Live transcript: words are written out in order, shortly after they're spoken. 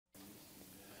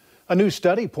A new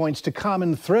study points to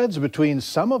common threads between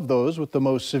some of those with the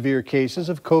most severe cases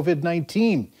of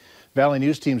COVID-19. Valley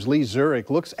News Team's Lee Zurich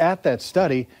looks at that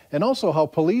study and also how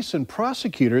police and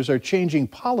prosecutors are changing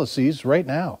policies right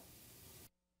now.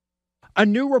 A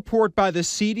new report by the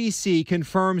CDC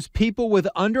confirms people with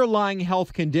underlying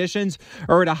health conditions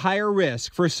are at a higher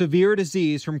risk for severe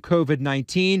disease from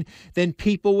COVID-19 than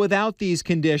people without these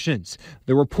conditions.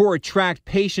 The report tracked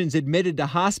patients admitted to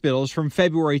hospitals from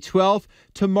February 12th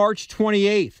to March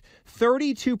 28th.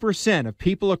 32% of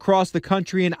people across the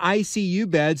country in ICU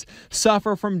beds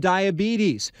suffer from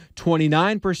diabetes,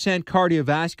 29%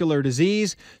 cardiovascular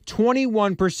disease,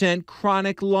 21%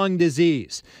 chronic lung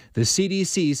disease. The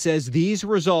CDC says these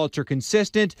results are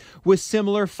consistent with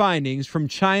similar findings from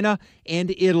China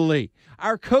and Italy.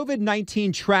 Our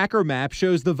COVID-19 tracker map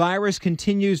shows the virus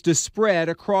continues to spread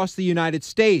across the United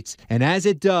States. And as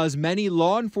it does, many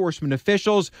law enforcement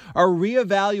officials are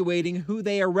reevaluating who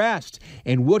they arrest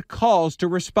and what calls to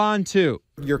respond to.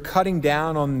 You're cutting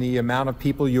down on the amount of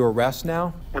people you arrest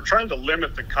now? We're trying to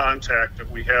limit the contact that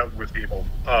we have with people,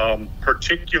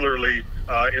 particularly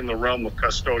in the realm of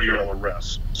custodial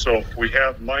arrests. So we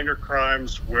have minor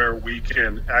crimes where we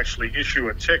can actually issue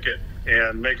a ticket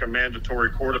and make a mandatory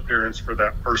court appearance for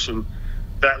that person.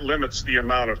 That limits the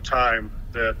amount of time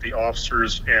that the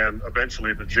officers and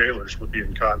eventually the jailers would be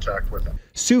in contact with them.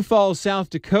 Sioux Falls, South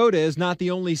Dakota is not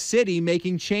the only city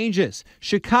making changes.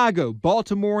 Chicago,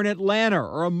 Baltimore, and Atlanta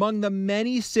are among the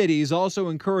many cities also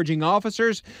encouraging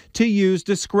officers to use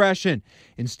discretion.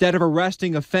 Instead of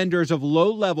arresting offenders of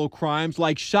low-level crimes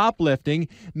like shoplifting,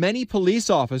 many police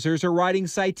officers are writing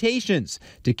citations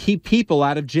to keep people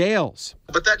out of jails.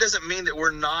 But that doesn't mean that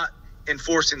we're not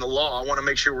enforcing the law. I want to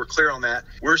make sure we're clear on that.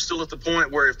 We're still at the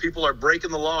point where if people are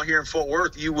breaking the law here in Fort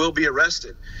Worth, you will be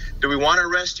arrested. Do we want to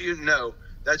arrest you? No.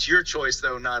 That's your choice,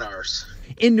 though, not ours.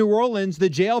 In New Orleans, the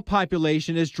jail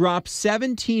population has dropped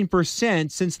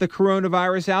 17% since the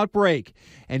coronavirus outbreak.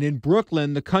 And in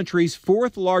Brooklyn, the country's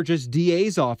fourth largest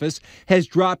DA's office has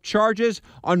dropped charges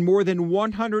on more than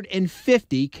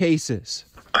 150 cases.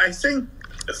 I think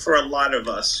for a lot of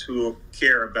us who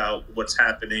care about what's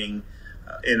happening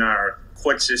in our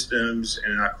court systems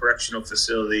and in our correctional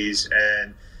facilities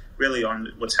and really on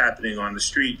what's happening on the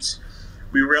streets,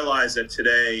 we realize that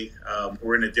today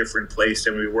we're in a different place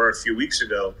than we were a few weeks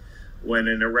ago. When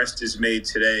an arrest is made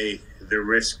today, the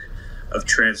risk of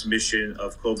transmission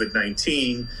of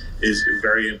COVID-19 is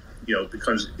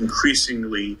becomes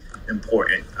increasingly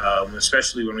important,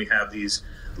 especially when we have these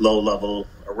low-level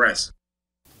arrests.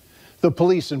 The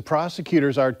police and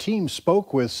prosecutors our team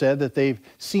spoke with said that they've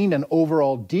seen an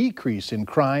overall decrease in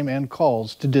crime and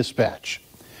calls to dispatch.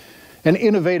 An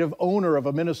innovative owner of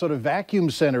a Minnesota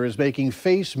vacuum center is making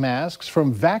face masks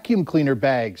from vacuum cleaner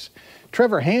bags.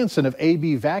 Trevor Hansen of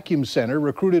AB Vacuum Center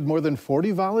recruited more than 40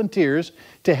 volunteers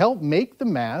to help make the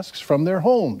masks from their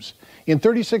homes. In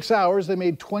 36 hours, they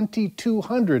made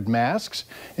 2,200 masks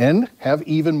and have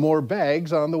even more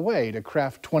bags on the way to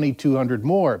craft 2,200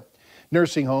 more.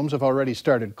 Nursing homes have already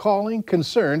started calling,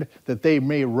 concerned that they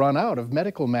may run out of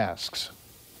medical masks.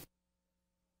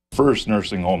 First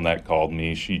nursing home that called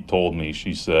me,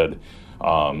 she said,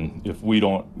 if we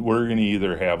don't, we're going to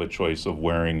either have a choice of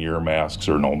wearing your masks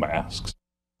or no masks.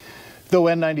 Though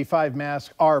N95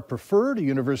 masks are preferred, a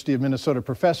University of Minnesota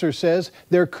professor says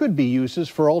there could be uses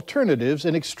for alternatives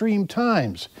in extreme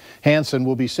times. Hansen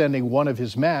will be sending one of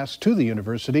his masks to the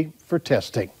university for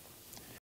testing.